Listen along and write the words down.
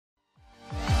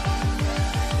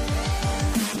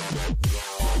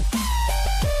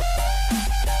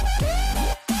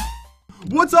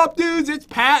up, dudes? It's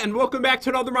Pat, and welcome back to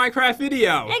another Minecraft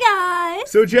video. Hey, guys.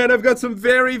 So, Jen, I've got some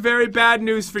very, very bad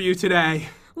news for you today.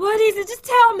 What is it? Just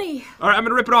tell me. All right, I'm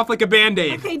gonna rip it off like a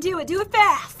Band-Aid. Okay, do it. Do it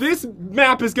fast. This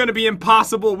map is gonna be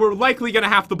impossible. We're likely gonna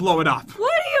have to blow it up.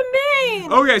 What do you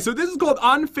mean? Okay, so this is called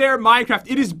Unfair Minecraft.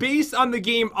 It is based on the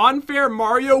game Unfair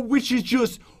Mario, which is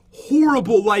just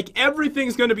horrible. Like,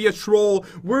 everything's gonna be a troll.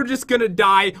 We're just gonna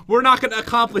die. We're not gonna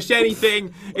accomplish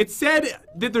anything. It said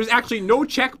that there's actually no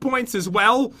checkpoints as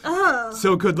well. Oh.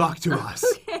 So good luck to us.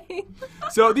 Okay.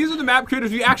 So these are the map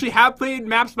creators. We actually have played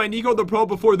maps by Nico the Pro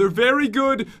before. They're very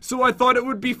good, so I thought it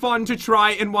would be fun to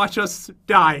try and watch us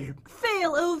die.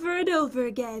 Fail over and over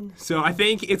again. So I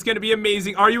think it's gonna be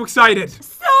amazing. Are you excited?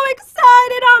 So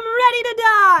excited, I'm ready to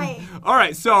die.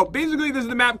 Alright, so basically this is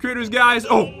the map creators, guys.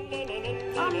 Oh.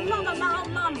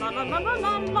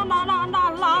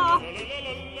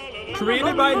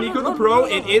 Created by Nico the Pro,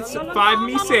 and it's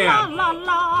 5Me Sam.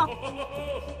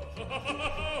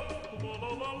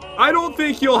 I don't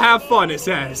think you'll have fun, it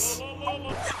says.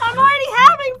 I'm already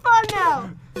having fun now.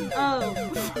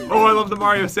 Oh, I love the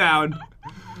Mario sound.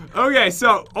 Okay,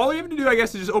 so all we have to do, I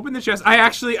guess, is just open the chest.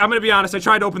 I'm gonna be honest, I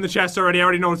tried to open the chest already. I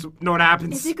already know what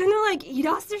happens. Is it gonna, like, eat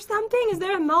us or something? Is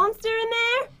there a monster in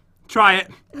there? Try it.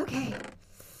 Okay.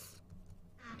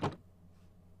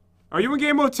 Are you in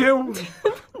game mode 2?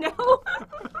 No.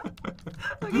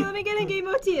 Okay, let me get in game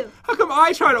mode 2. How come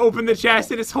I try to open the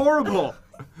chest and it's horrible?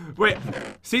 Wait,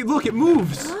 see, look, it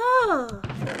moves. Oh.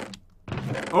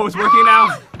 Oh, it's working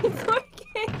now? It's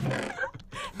working.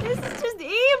 This is just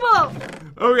evil.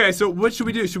 Okay, so what should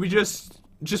we do? Should we just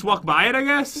walk by it, I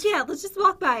guess? Yeah, let's just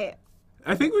walk by it.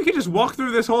 I think we could just walk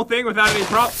through this whole thing without any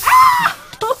problems. Ah!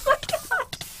 Oh my gosh.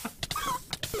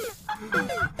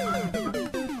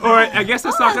 Alright, I guess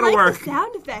that's not gonna work. The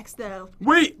sound effects, though.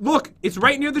 Wait, look, it's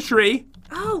right near the tree.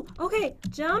 Oh, okay.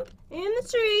 Jump in the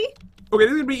tree. Okay,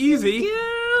 this is gonna be easy.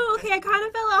 Okay, I kind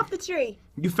of fell off the tree.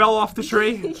 You fell off the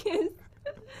tree? Yes.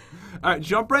 Alright,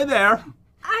 jump right there.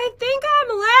 I think I'm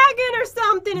lagging or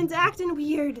something. It's acting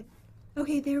weird.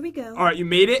 Okay, there we go. Alright, you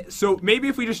made it. So maybe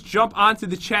if we just jump onto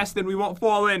the chest, then we won't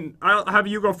fall in. I'll have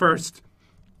you go first.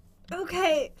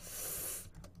 Okay.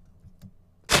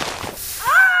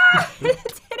 Ah!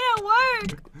 It didn't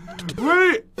work.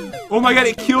 Wait! Oh my god,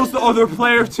 it kills the other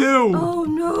player too. Oh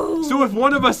no. So if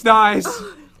one of us dies,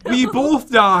 we both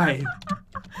die.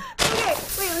 Okay,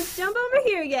 wait, let's jump over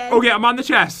here again. Okay, I'm on the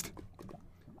chest.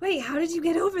 Wait, how did you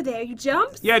get over there? You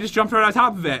jumped? Yeah, I just jumped right on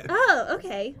top of it. Oh,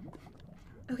 okay.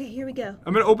 Okay, here we go.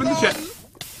 I'm gonna open the chest.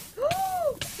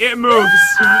 It moves.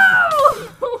 No!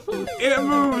 It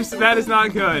moves. That is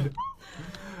not good.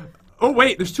 Oh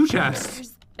wait, there's two chests.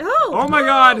 Oh my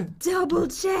god. Double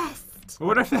chest. I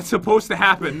wonder if that's supposed to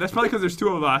happen. That's probably because there's two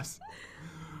of us.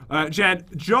 Jen,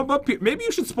 jump up here. Maybe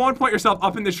you should spawn point yourself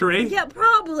up in the tree. Yeah,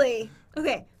 probably.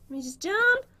 Okay, let me just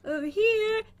jump over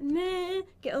here and then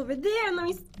get over there and let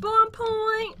me spawn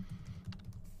point.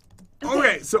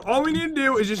 Okay, so all we need to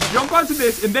do is just jump onto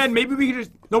this, and then maybe we can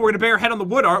just... No, we're gonna bang our head on the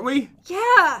wood, aren't we?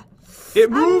 Yeah.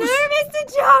 It moves. I'm nervous to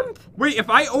jump. Wait, if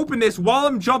I open this while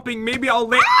I'm jumping, maybe I'll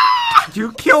land... Ah!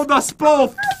 You killed us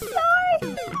both.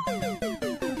 I'm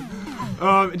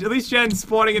sorry. At least Jen's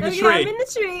spawning in the tree. I'm in the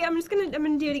tree. I'm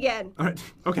gonna do it again. All right,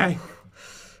 okay.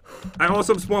 I'm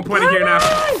also spawn pointing here now.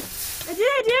 I do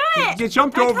it. You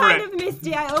jumped over it. I kind of missed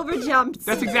it. I overjumped.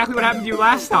 That's exactly what happened to you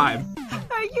last time.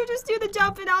 Alright, you just do the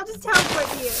jump and I'll just teleport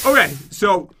you. Okay,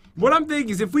 so what I'm thinking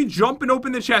is if we jump and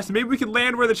open the chest, maybe we can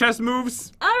land where the chest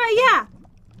moves. Alright, yeah.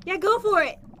 Yeah, go for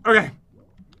it. Okay.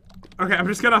 Okay, I'm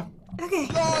just gonna... Okay.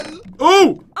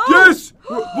 Oh! Yes!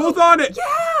 We're both on it!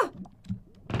 Yeah!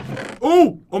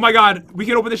 Oh! Oh my god, we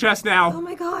can open the chest now. Oh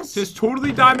my gosh. It says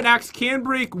totally diamond axe can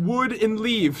break wood and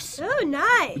leaves. Oh,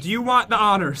 nice. Do you want the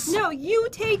honors? No, you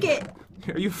take it.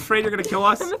 Are you afraid you're gonna kill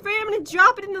us? I'm afraid I'm gonna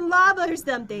drop it in the lava or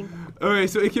something. Okay,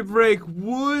 so it can break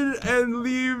wood and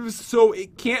leaves, so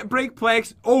it can't break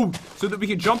planks. Oh, so that we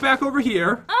can jump back over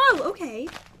here. Oh, okay.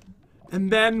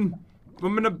 And then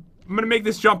I'm gonna make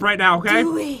this jump right now, okay?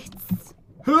 Do it.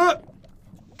 Huh.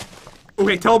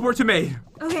 Okay, teleport to me.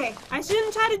 Okay, I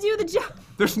shouldn't try to do the jump.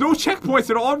 There's no checkpoints,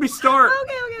 it'll already start.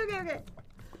 Okay.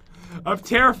 I'm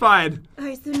terrified.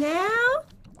 Alright, so now,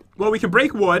 Well, we can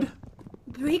break wood.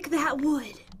 break that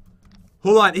wood.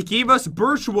 Hold on, it gave us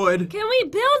birch wood. Can we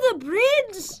build a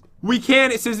bridge? We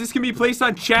can. It says this can be placed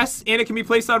on chests and it can be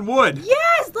placed on wood.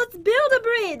 Yes, let's build a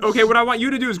bridge. Okay, what I want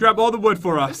you to do is grab all the wood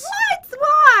for us. What?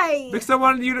 Why? Because I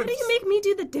wanted you to... Why do you make me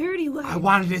do the dirty work? I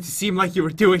wanted it to seem like you were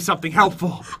doing something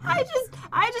helpful. I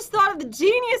just thought of the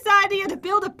genius idea to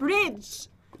build a bridge.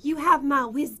 You have my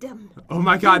wisdom. Oh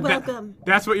my god, You're welcome.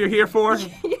 that's what you're here for?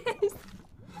 Yes.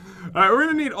 Alright, we're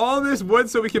gonna need all this wood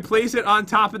so we can place it on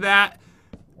top of that.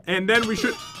 And then we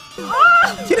should...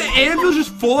 Oh! Did an anvil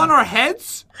just fall on our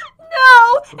heads?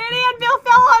 No! An anvil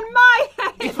fell on my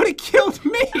head! But it killed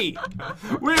me! Wait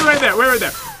right there, wait right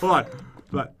there. Hold on.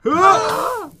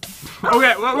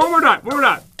 Okay, one more time, one more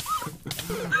time.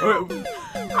 Okay.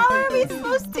 How are we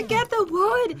supposed to get the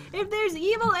wood if there's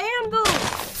evil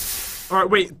anvils? Alright,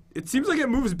 wait. It seems like it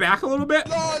moves back a little bit.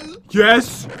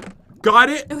 Yes! Got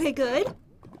it. Okay, good.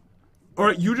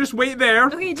 Alright, you just wait there.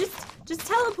 Okay, just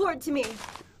teleport to me.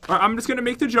 Alright, I'm just gonna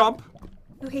make the jump.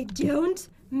 Okay, don't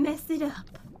mess it up.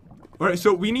 Alright,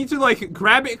 so we need to, like,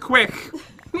 grab it quick.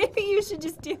 Maybe you should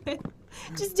just do it.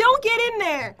 Just don't get in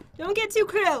there. Don't get too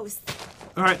close.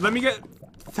 Alright, let me get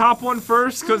the top one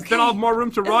first, because then I'll have more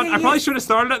room to run. Okay, I probably should have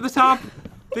started at the top,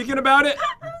 thinking about it.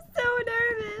 I'm so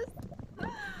nervous.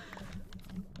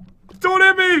 Don't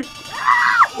hit me!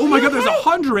 Oh my god, there's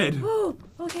 100! Oh,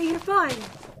 okay, you're fine.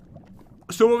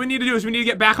 So what we need to do is we need to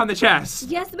get back on the chest.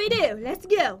 Yes, we do. Let's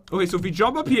go. Okay, so if we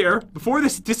jump up here, before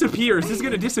this disappears, this is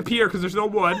gonna disappear because there's no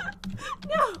wood.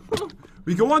 No.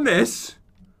 We go on this.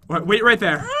 Alright, wait right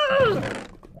there.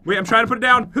 Wait, I'm trying to put it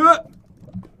down. Huh.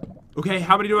 Okay,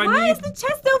 how many do I Why need? is the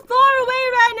chest so far away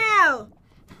right now?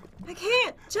 I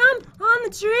can't jump on the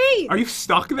tree. Are you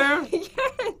stuck there? Yes.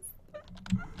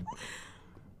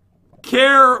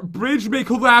 Care, bridge may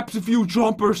collapse if you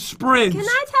jump or sprint. Can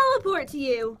I teleport to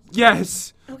you?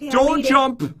 Yes. Okay, I Don't made it.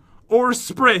 jump or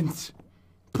sprint.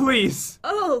 Please.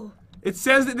 Oh. It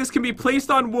says that this can be placed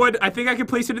on wood. I think I can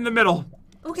place it in the middle.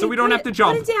 Okay. So we don't have to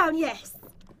jump. Put it down, yes.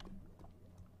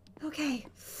 Okay.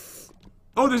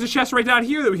 Oh, there's a chest right down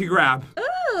here that we can grab.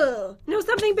 Oh. No,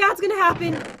 something bad's gonna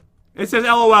happen. It says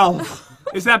LOL.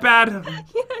 Is that bad?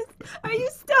 Yes. Are you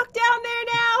stuck down there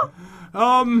now?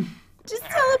 Just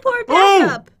teleport back Oh!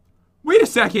 up. Wait a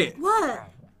second. What?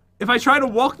 If I try to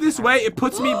walk this way, it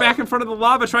puts me back in front of the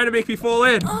lava trying to make me fall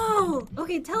in. Oh.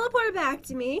 Okay, teleport back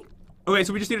to me. Okay,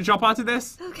 so we just need to jump onto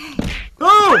this? Okay.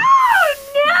 Oh!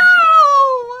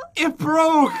 Oh no! It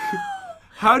broke!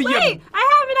 How do you... Wait,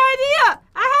 I have an idea.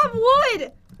 I have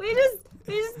wood. We just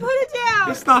put it down.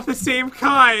 It's not the same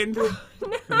kind. No.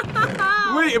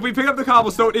 Wait, if we pick up the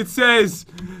cobblestone, it says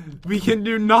we can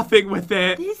do nothing with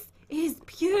it. This is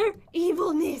pure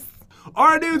evilness.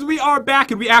 Alright, dudes, we are back,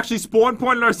 and we actually spawn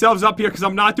pointed ourselves up here because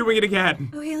I'm not doing it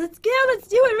again. Okay, let's go. Let's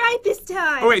do it right this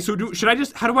time. Oh, wait, so should I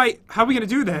just... How are we gonna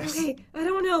do this? Okay, I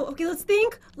don't know. Okay, let's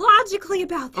think logically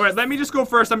about this. Alright, let me just go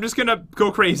first. I'm just gonna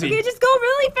go crazy. Okay, just go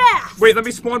really fast. Wait, let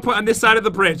me spawn point on this side of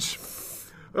the bridge.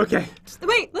 Okay.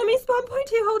 Wait, let me spawn point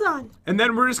too. Hold on. And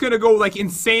then we're just gonna go, like,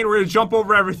 insane. We're gonna jump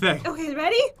over everything. Okay,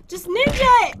 ready? Just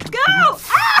ninja it. Go!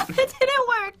 Ah! It didn't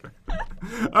work.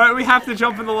 Alright, we have to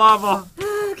jump in the lava.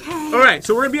 Okay. Alright,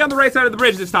 so we're gonna be on the right side of the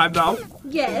bridge this time, though.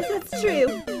 Yes, that's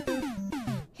true.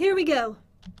 Here we go.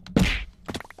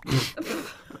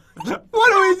 What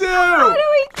do we do? How do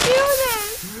we do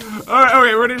this? Alright,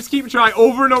 okay, we're gonna just keep trying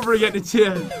over and over again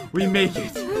until we make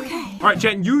it. Okay. Alright,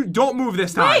 Jen, you don't move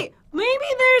this time. Wait, maybe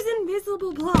there's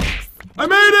invisible blocks. I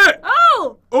made it!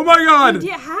 Oh! Oh my god!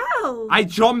 Yeah, how? I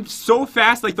jumped so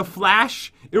fast, like the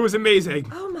Flash. It was amazing.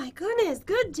 Oh my goodness,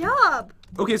 good job.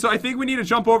 Okay, so I think we need to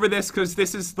jump over this because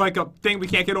this is like a thing we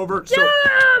can't get over. So,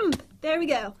 Jump! There we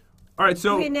go. alright,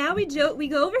 so Okay, now we go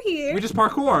over here. we just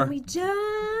parkour. We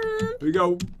jump. We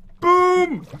go,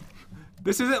 boom!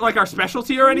 This isn't like our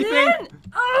specialty or anything. Then,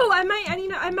 oh, I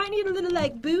might need a little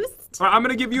like boost. Alright, I'm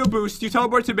gonna give you a boost. You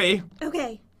teleport to me.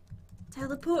 Okay.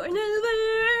 Teleporting over.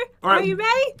 All right. Are you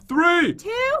ready? 3, 2,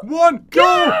 1,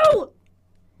 go! go!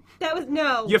 That was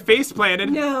no. You face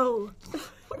planted. No.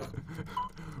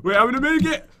 Wait, I'm gonna make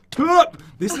it. Hup!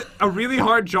 This is a really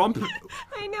hard jump.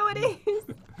 I know it is.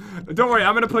 Don't worry,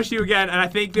 I'm gonna push you again, and I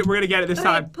think that we're gonna get it this Okay,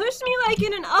 time. push me like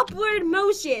in an upward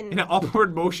motion. In an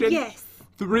upward motion. Yes.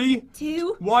 3,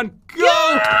 2, 1,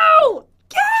 go! go!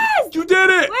 Yes! You did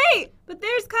it! Wait, but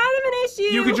there's kind of an issue.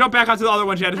 You can jump back onto the other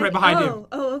one, Jen. It's right behind you.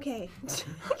 Oh, okay.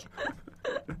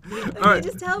 Okay, Alright.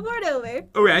 just teleport over.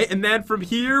 Okay, and then from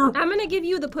here, I'm gonna give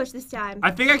you the push this time.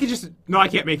 I think I can just... No, I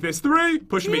can't make this. 3,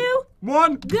 push me. 2,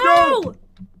 1, Go!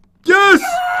 Yes!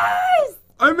 Yes!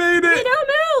 I made Wait, it! don't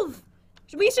move!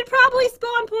 We should probably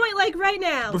spawn point like right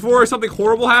now. Before something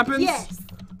horrible happens? Yes.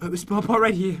 Spawn point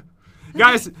right here.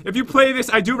 Guys, if you play this,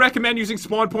 I do recommend using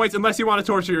spawn points unless you want to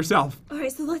torture yourself.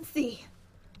 Alright, so let's see.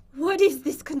 What is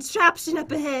this contraption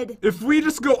up ahead? If we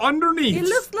just go underneath... It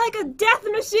looks like a death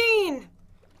machine.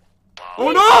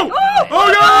 Oh no! Oh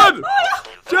god! Oh,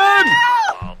 no! Jen!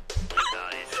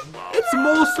 It's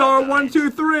Molestar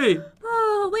 123.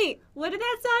 Oh, wait. What did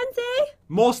that sign say?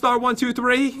 Molestar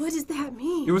 123. What does that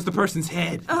mean? It was the person's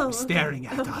head Oh, okay. staring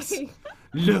at us. Okay.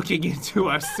 looking into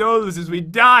our souls as we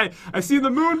die. I see the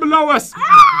moon below us.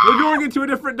 We're going into a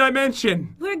different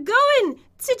dimension. We're going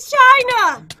to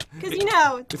China. Because, you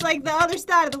know, it's like the other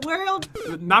side of the world.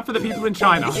 Not for the people in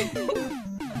China.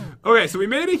 Okay, so we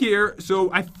made it here.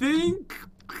 So I think,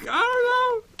 I don't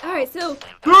know. All right, so.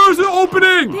 There's an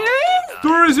opening. There is?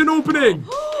 There is an opening.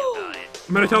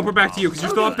 I'm going to teleport back to you because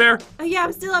you're still up there. Oh, yeah,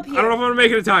 I'm still up here. I don't know if I'm going to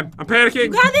make it in time. I'm panicking. You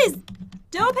got this.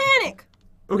 Don't panic.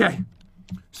 Okay.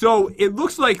 So it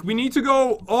looks like we need to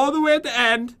go all the way at the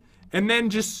end and then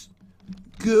just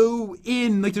go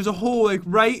in. Like there's a hole like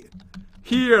right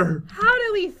here. How do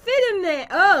we fit in there?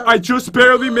 Oh. I just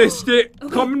barely missed it.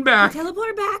 Okay. Coming back.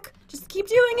 Teleport back. Just keep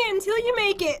doing it until you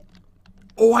make it.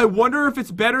 Oh, I wonder if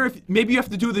it's better if maybe you have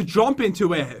to do the jump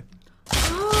into it.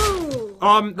 Oh.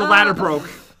 The ladder broke.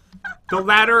 The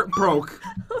ladder broke.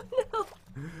 Oh no.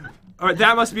 Alright,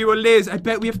 that must be what it is. I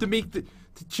bet we have to make the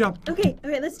jump. Okay,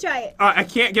 let's try it. I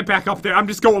can't get back up there. I'm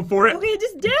just going for it. Okay,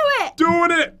 just do it.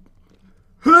 Doing it.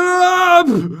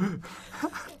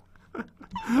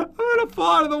 I'm gonna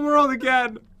fall out of the world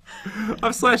again.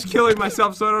 I'm killing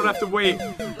myself so I don't have to wait.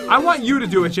 I want you to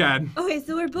do it, Chad. Okay,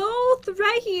 so we're both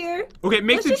right here. Okay,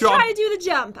 make the Let's just jump. try to do the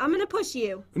jump. I'm gonna push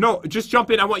you. No, just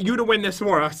jump in. I want you to win this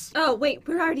for us. Oh, wait,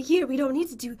 we're already here. We don't need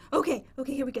to do. Okay,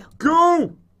 here we go.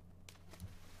 Go!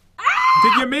 Ah!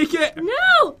 Did you make it?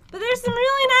 No, but there's some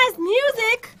really nice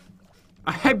music.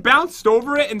 I bounced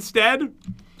over it instead.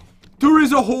 There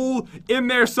is a hole in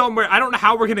there somewhere. I don't know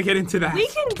how we're gonna get into that. We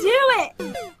can do it.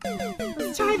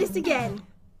 Let's try this again.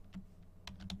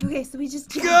 Okay, so we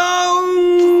just jump.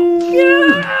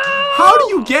 Go! How do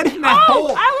you get in that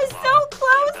hole? I was so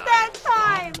close that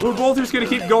time. We're both just gonna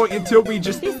keep going until we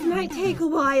just... This might take a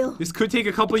while. This could take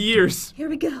a couple of years. Here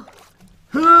we go.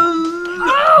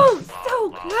 Oh,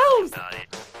 so close.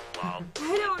 I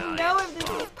don't know if this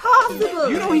is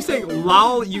possible. You know he's saying,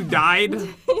 lol, you died?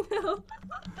 I know.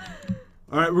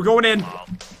 Alright, we're going in.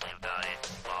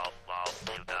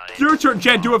 Your turn,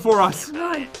 Jen, do it for us. Come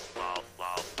on.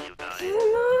 Come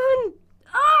on.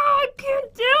 Oh, I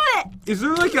can't do it. Is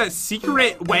there like a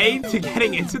secret way to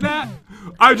getting into that?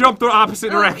 I jumped the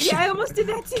opposite direction. Yeah, I almost did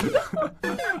that too.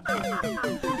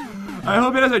 I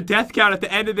hope it has a death count at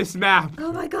the end of this map.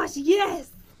 Oh my gosh, yes.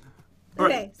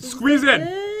 Alright, Okay. So squeeze in.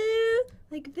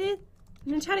 Like this.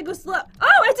 I'm gonna try to go slow. Oh,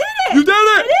 I did it! You did it!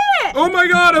 I did it! Oh my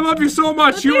god, I love you so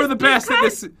much. But You are the best at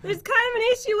this. There's kind of an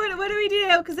issue. What do we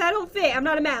do? Because I don't fit. I'm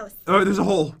not a mouse. Oh, there's a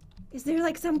hole. Is there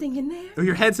like something in there? Oh,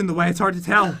 your head's in the way. It's hard to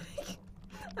tell.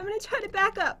 I'm gonna try to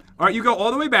back up. Alright, you go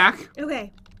all the way back.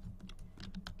 Okay.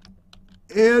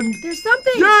 And... There's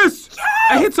something. Yes! Yes!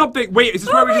 I hit something. Wait, is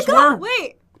this where we just God. were?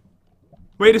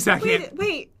 Wait a second.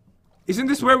 Wait. Isn't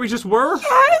this where we just were?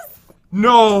 Yes!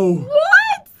 No.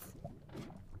 What?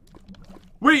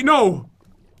 Wait, no.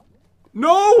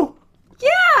 No?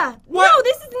 Yeah. What? No,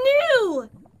 this is new.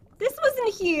 This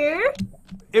wasn't here.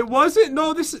 It wasn't?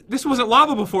 No, this wasn't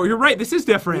lava before. You're right. This is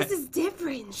different. This is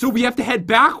different. So we have to head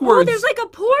backwards. Oh, there's like a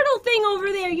portal thing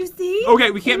over there, you see?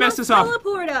 Okay, we can't mess this up.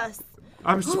 Teleport us.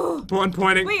 I'm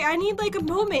pointing. Wait, I need like a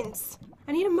moment.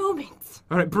 I need a moment.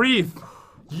 All right, breathe.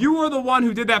 You are the one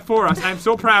who did that for us. I'm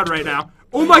so proud right now.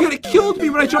 Oh my god, it killed me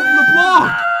when I jumped on the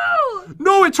block.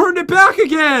 No, it turned it back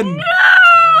again.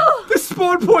 No! The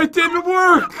spawn point didn't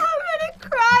work. I'm gonna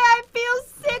cry. I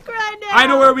feel sick right now. I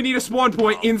know where we need a spawn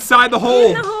point. Inside the hole.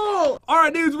 In the hole. All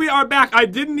right, dudes, we are back. I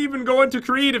didn't even go into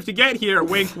creative to get here.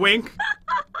 Wink, wink.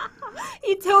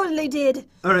 He totally did.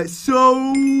 All right, so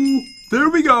there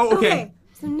we go. Okay.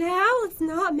 So now let's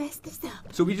not mess this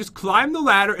up. So we just climb the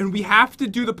ladder and we have to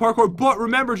do the parkour. But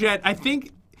remember, Jen, I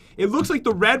think it looks like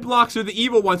the red blocks are the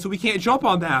evil ones, so we can't jump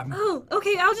on them. Oh,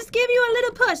 okay. I'll just give you a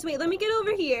little push. Wait, let me get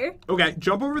over here. Okay,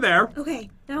 jump over there.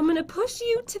 Okay, now I'm gonna push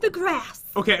you to the grass.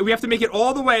 Okay, we have to make it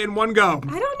all the way in one go.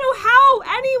 I don't know how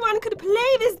anyone could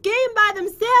play this game by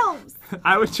themselves.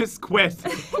 I would just quit.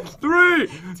 3,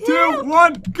 2,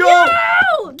 1, go!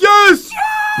 Go! Yes!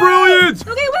 Yes! Brilliant!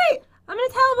 Okay, wait. I'm gonna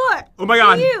teleport. Oh my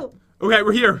god. To you. Okay,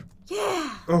 we're here.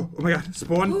 Yeah. Oh my god.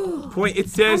 Spawn Ooh. point. It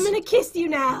says... I'm gonna kiss you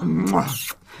now.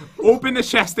 Mwah. Open the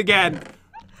chest again.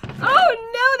 Oh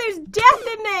no, there's death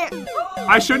in there.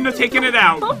 I shouldn't have taken it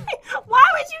out. Why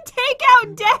would you take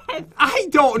out death? I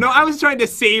don't know. I was trying to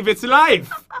save its life.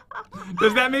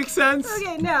 Does that make sense?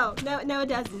 Okay, no, it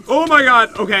doesn't. Oh my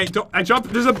god. Okay, I jumped.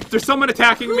 There's someone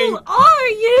attacking me. Who are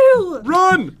you?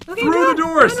 Run! Okay, Through run, the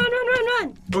doors.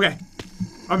 Run. Okay.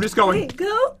 I'm just going. Okay,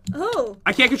 go. Oh.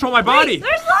 I can't control my body. Wait,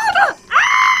 there's lava!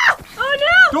 Ah! Oh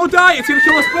no! Don't die. It's gonna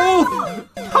kill us both.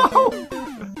 No.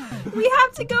 We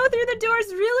have to go through the doors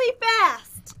really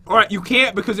fast. Alright, you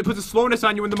can't because it puts a slowness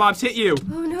on you when the mobs hit you.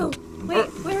 Oh no. Wait,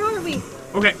 where are we?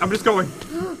 Okay, I'm just going.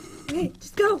 Okay, Okay,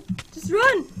 just go. Just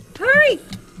run. Hurry.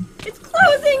 It's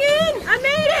closing in. I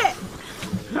made it.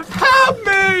 Help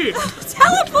me!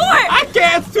 Teleport. I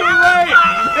can't. It's too late.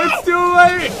 It's too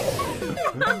late.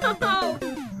 No.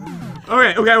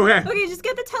 Okay. Okay, just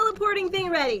get the teleporting thing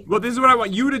ready. Well, this is what I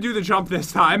want you to do the jump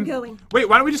this time. I'm going. Wait,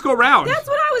 why don't we just go around? That's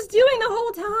what I was doing the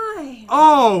whole time.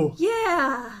 Oh.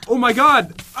 Yeah. Oh my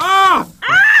God. Ah!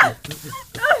 Ah!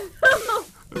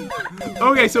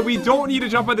 Okay, so we don't need to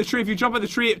jump on the tree. If you jump on the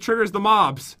tree, it triggers the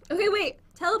mobs. Okay, wait.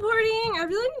 Teleporting. I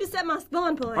really need to set my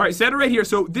spawn point. All right, set it right here.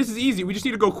 So this is easy. We just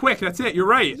need to go quick. That's it. You're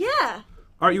right. Yeah.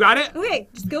 All right, you got it? Okay,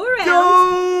 just go around.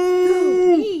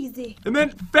 Go! Easy. And then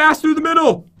fast through the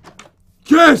middle.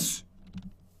 Yes!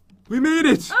 We made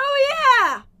it. Oh,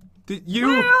 yeah. Did you?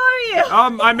 Where are you?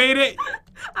 I made it.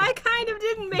 I kind of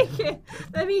didn't make it.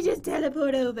 Let me just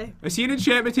teleport over. I see an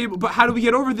enchantment table, but how do we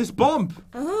get over this bump?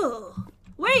 Oh.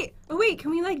 Wait. Oh, wait.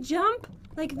 Can we, like, jump?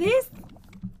 Like this?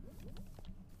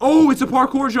 Oh, it's a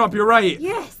parkour jump. You're right.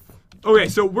 Yes. Okay,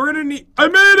 so we're gonna need. I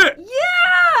made it.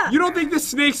 Yeah! You don't think the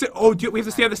snake's? Oh, do we have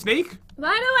to stay on the snake? Why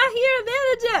do I hear a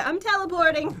villager? I'm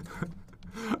teleporting.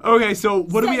 Okay, so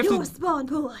what do we have Set your to? spawn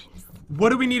points. What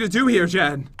do we need to do here,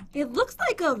 Jen? It looks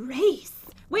like a race.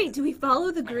 Wait, do we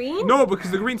follow the green? No,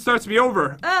 because the green starts to be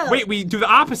over. Oh. Wait, we do the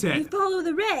We opposite. follow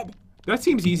the red. That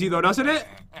seems easy though, doesn't it?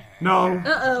 No.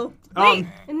 Uh-oh. Wait,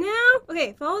 and now?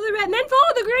 Okay, follow the red, and then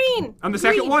follow the green. On the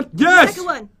second Green. one? Yes! The second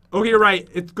one. Okay, you're right.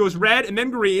 It goes red and then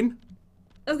green.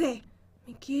 Okay.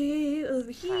 Okay, over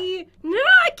here. No,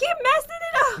 I keep messing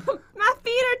it up. My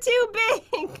feet are too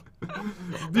big.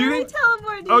 Do you Let me think?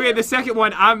 teleport to Okay, you. the second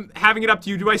one, I'm having it up to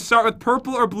you. Do I start with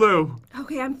purple or blue?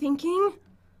 Okay, I'm thinking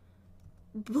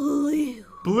blue.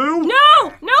 Blue? No,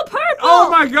 purple. Oh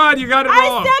my God, you got it I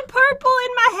wrong. said purple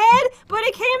in my head, but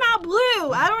it came out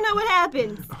blue. I don't know what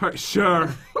happened. All right,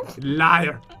 sure.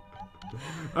 Liar.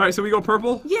 All right, so we go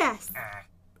purple? Yes.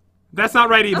 That's not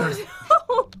right either.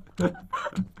 Oh, no.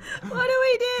 What do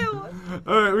we do?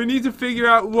 All right, we need to figure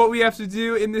out what we have to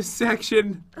do in this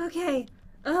section. Okay.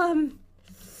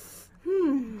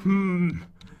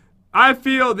 I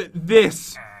feel that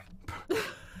this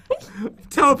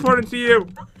teleported to you.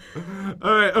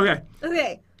 All right, okay.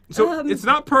 Okay. So it's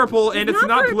not purple and it's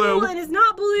not purple blue. and it's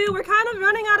not blue. We're kind of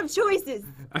running out of choices.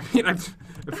 I mean, I've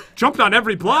jumped on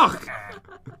every block.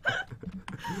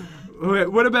 Okay,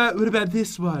 what about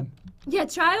this one? Yeah,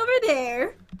 try over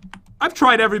there. I've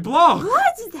tried every block.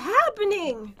 What is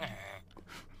happening?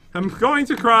 I'm going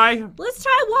to cry. Let's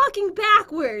try walking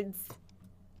backwards.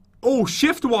 Oh,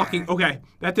 shift walking. Okay,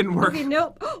 that didn't work. Okay,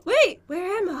 nope. Wait,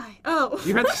 where am I? Oh.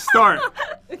 You had to start.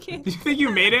 Okay. Do you think you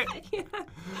made it? Yeah.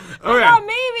 Okay. I thought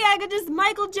maybe I could just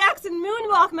Michael Jackson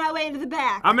moonwalk my way to the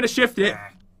back. I'm gonna shift it.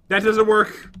 That doesn't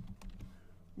work.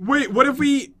 Wait, what if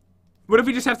we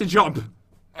just have to jump?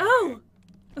 Oh.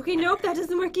 Okay, nope, that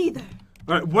doesn't work either.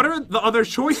 All right, what are the other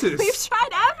choices? We've tried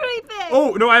everything.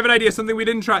 Oh, no, I have an idea. Something we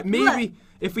didn't try. Maybe What?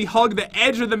 if we hug the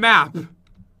edge of the map.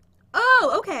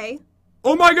 Oh, okay.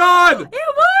 Oh my God! It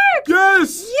worked!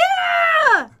 Yes!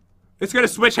 Yeah! It's gonna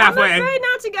switch I'm halfway. afraid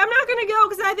not to go. I'm not gonna go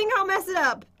because I think I'll mess it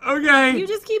up. Okay. You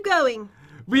just keep going.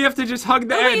 We have to just hug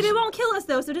the Oh, edge. wait, it won't kill us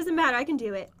though, so it doesn't matter. I can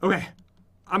do it. Okay.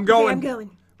 I'm going. Okay, I'm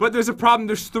going. But there's a problem.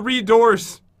 There's 3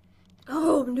 doors.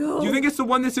 Oh, no. Do you think it's the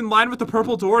one that's in line with the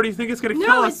purple door, or do you think it's gonna kill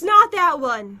No, us? it's not that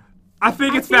one. I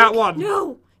think it's that one.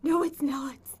 No, it's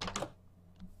not.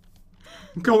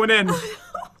 I'm going in.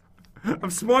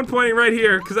 I'm spawn pointing right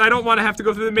here because I don't want to have to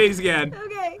go through the maze again.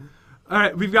 Okay. All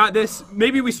right, we've got this.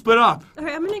 Maybe we split up. All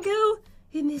right, I'm gonna go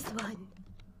in this one.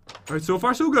 All right, so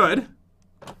far so good.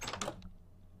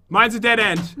 Mine's a dead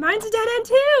end. Mine's a dead end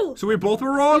too. So we both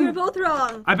were wrong? We were both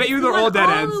wrong. I bet you The they're all one dead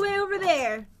all ends. the way over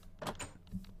there.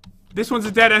 This one's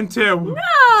a dead end too.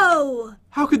 No.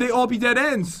 How could they all be dead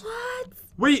ends? What?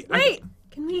 Wait. Wait.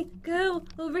 Can we go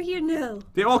over here? No.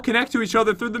 They all connect to each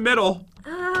other through the middle.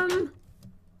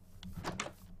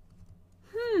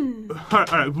 All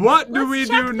right, what do we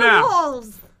check do the now?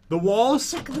 Walls. The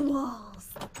walls? Check the walls.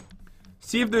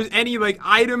 See if there's any like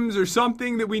items or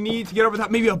something that we need to get over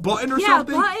that. Maybe a button or Yeah,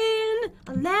 something? button,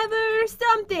 a lever,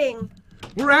 something.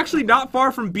 We're actually not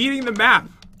far from beating the map.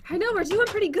 I know, we're doing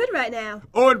pretty good right now.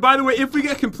 Oh, and by the way, if we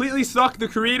get completely stuck, the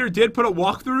creator did put a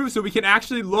walkthrough so we can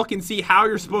actually look and see how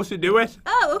you're supposed to do it.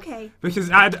 Oh, okay. Because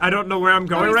I don't know where I'm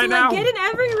going Alright, right so, now. Like, get in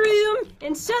every room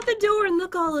and shut the door and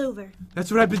look all over.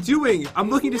 That's what I've been doing. I'm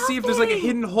looking to see if there's like a nothing.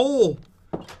 hidden hole.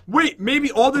 Wait,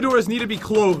 maybe all the doors need to be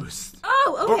closed.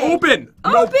 Oh, Or okay. open.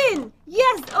 Nope. Open!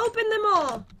 Yes, open them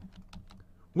all.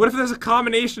 What if there's a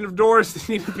combination of doors that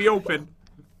need to be open?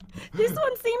 This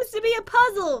one seems to be a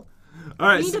puzzle. All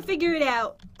right. We need to figure it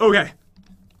out. Okay.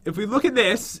 If we look at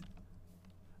this,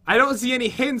 I don't see any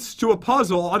hints to a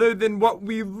puzzle other than what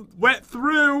we went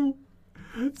through.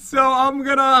 So I'm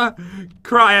gonna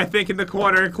cry, I think, in the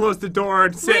corner and close the door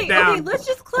and sit down. Okay, let's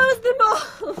just close them all.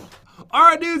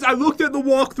 Alright, dudes, I looked at the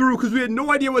walkthrough because we had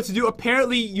no idea what to do.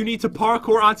 Apparently, you need to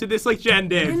parkour onto this like Jen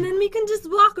did. And then we can just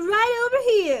walk right over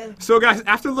here. So, guys,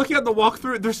 after looking at the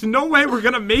walkthrough, there's no way we're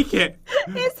gonna make it.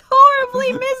 It's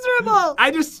horribly miserable.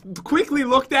 I just quickly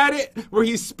looked at it where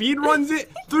he speed runs it.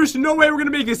 There's no way we're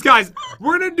gonna make this, guys.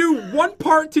 We're gonna do one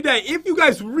part today. If you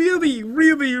guys really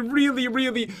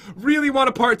want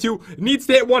a part 2, it needs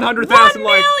to hit 100,000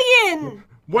 likes. 1 million!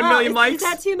 1 million likes? Is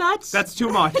that too much? That's too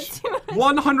much. That's too much.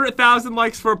 100,000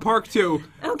 likes for part 2.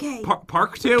 Okay.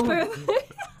 Park 2?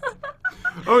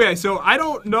 Okay, so I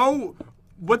don't know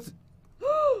what's...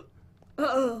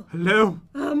 Uh-oh. Hello?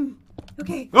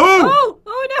 Okay. Oh!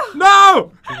 Oh, no!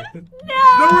 No! No!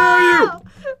 Where are you?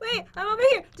 Wait, I'm over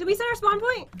here. Did we set our spawn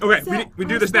point? Okay, Set we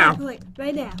do our this spawn now. Point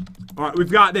right now. Alright,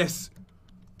 we've got this.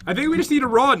 I think we just need to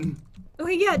run.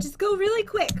 Okay, yeah, just go really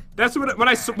quick. That's what when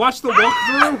I watched the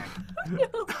walkthrough.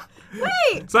 No.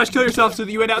 Wait! / kill yourself so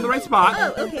that you went out in the right spot.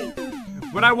 Oh, okay.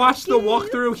 When I watched the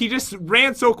walkthrough, he just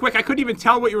ran so quick I couldn't even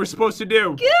tell what you were supposed to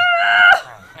do.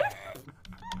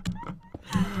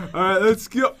 Alright, let's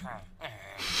go.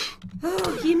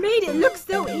 Oh, he made it look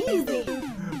so easy.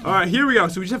 Alright, here we go.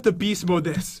 So we just have to beast mode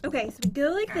this. Okay, so we go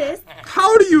like this.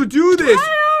 How do you do this?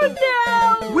 I don't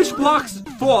know. Which blocks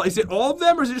fall? Is it all of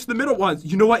them or is it just the middle ones?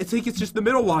 You know what? I think it's just the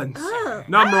middle ones. Oh.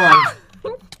 No, I'm wrong.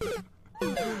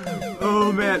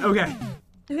 Oh, man. Okay.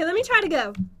 Okay, let me try to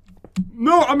go.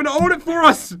 No, I'm gonna own it for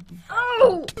us.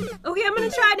 Oh! Okay, I'm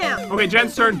gonna try now. Okay,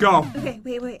 Jen's turn. Go. Okay,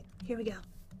 wait. Here we go.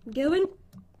 I'm going.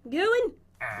 No!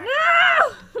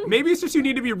 Maybe it's just you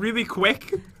need to be really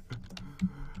quick.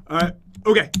 Alright.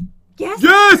 Okay. Yes!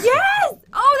 Yes! Yes!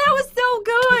 Oh, that was so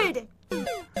good!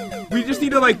 We just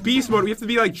need to, like, beast mode. We have to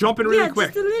be, like, jumping really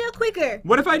quick. Just a little quicker.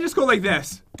 What if I just go like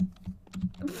this?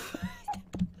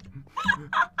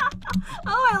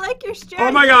 Oh, I like your strategy.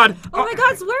 Oh, my God. Oh, my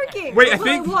God, it's working. Wait, I Well,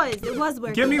 think... It was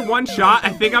working. Give me one shot. I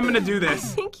think I'm gonna do I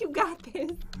this. think you got this.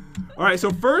 Alright,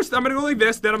 so first I'm gonna go like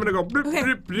this, then I'm gonna go... Okay.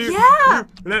 Yeah!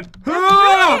 And then...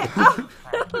 Oh,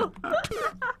 no.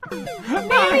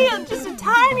 Maybe just a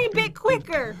tiny bit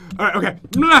quicker. Alright, okay.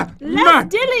 Less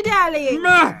dilly-dally.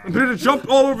 I'm gonna jump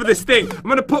all over this thing. I'm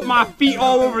gonna put my feet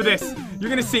all over this. You're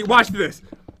gonna see. Watch this.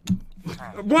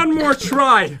 One more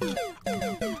try.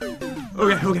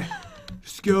 Okay.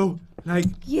 Just go like...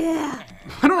 Yeah.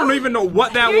 I don't even know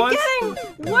what that was. You're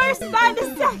getting worse by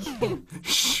the second.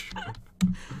 Shh.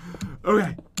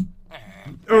 Okay.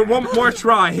 One more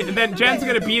try, and then Jen's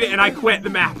gonna beat it, and I quit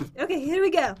the map. Okay, here we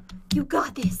go. You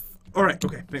got this. Alright,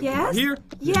 okay. Yes? Here.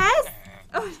 Yes?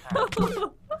 Oh,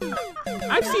 no.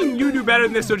 I've seen you do better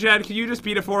than this, so Jen, can you just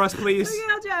beat it for us, please? Okay,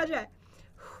 I'll try.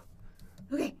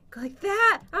 Okay, go like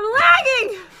that. I'm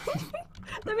lagging!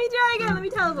 Let me try again. Let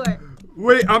me teleport.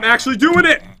 Wait, I'm actually doing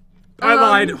it! I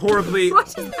lied horribly.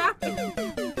 What just happened?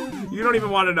 You don't even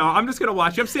want to know. I'm just gonna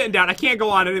watch you. I'm sitting down. I can't go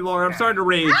on any longer. I'm starting to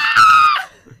rage.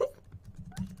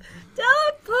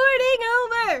 Teleporting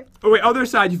over! Oh, wait, other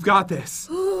side. You've got this.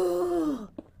 You're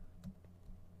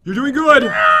doing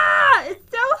good.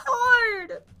 it's so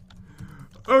hard.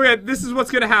 Okay, this is what's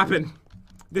gonna happen.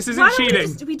 This isn't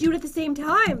cheating. We do it at the same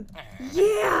time?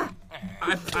 Yeah.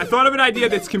 I thought of an idea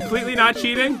that's completely not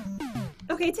cheating.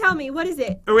 Okay, tell me, what is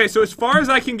it? Okay, so as far as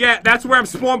I can get, that's where I'm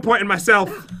spawn pointing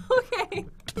myself. Okay.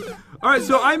 Alright,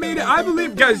 so I made it, I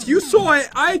believe, guys, you saw it.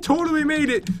 I totally made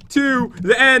it to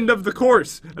the end of the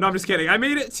course. And I'm just kidding. I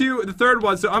made it to the third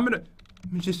one, so I'm gonna...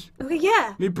 Let me just... Okay,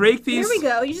 yeah. Let me break these. Here we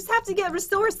go. You just have to get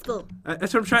resourceful.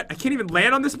 That's what I'm trying... I can't even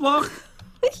land on this block.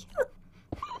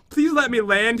 Please let me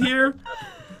land here.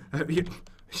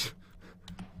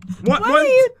 What are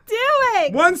you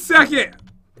doing? 1 second.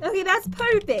 Okay, that's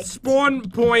perfect. Spawn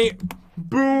point.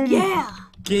 Boom. Yeah.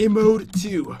 Game mode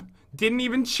 2. Didn't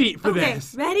even cheat for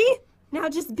this. Okay, ready? Now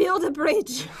just build a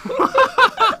bridge.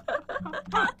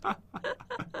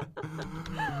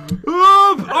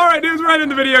 Alright, dudes, we're ending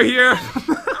the video here.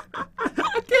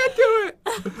 I can't do it.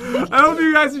 I hope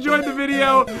you guys enjoyed the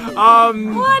video. 1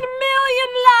 million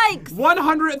likes.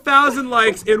 100,000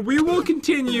 likes, and we will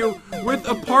continue with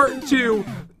a part 2.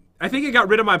 I think it got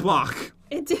rid of my block.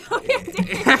 It did.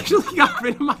 It actually got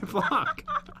rid of my block.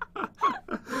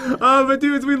 But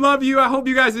dudes, we love you. I hope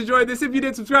you guys enjoyed this. If you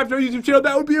did, subscribe to our YouTube channel.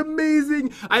 That would be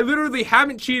amazing. I literally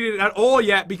haven't cheated at all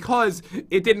yet because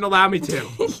it didn't allow me to.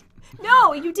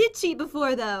 No, you did cheat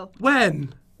before, though.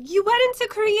 When? You went into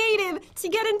creative to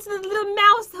get into the little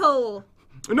mouse hole.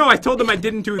 No, I told them I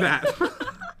didn't do that.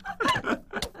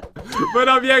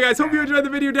 But yeah, guys, hope you enjoyed the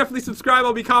video. Definitely subscribe.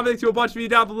 I'll be commenting to a bunch of you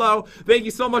down below. Thank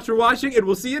you so much for watching, and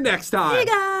we'll see you next time. Hey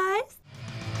guys.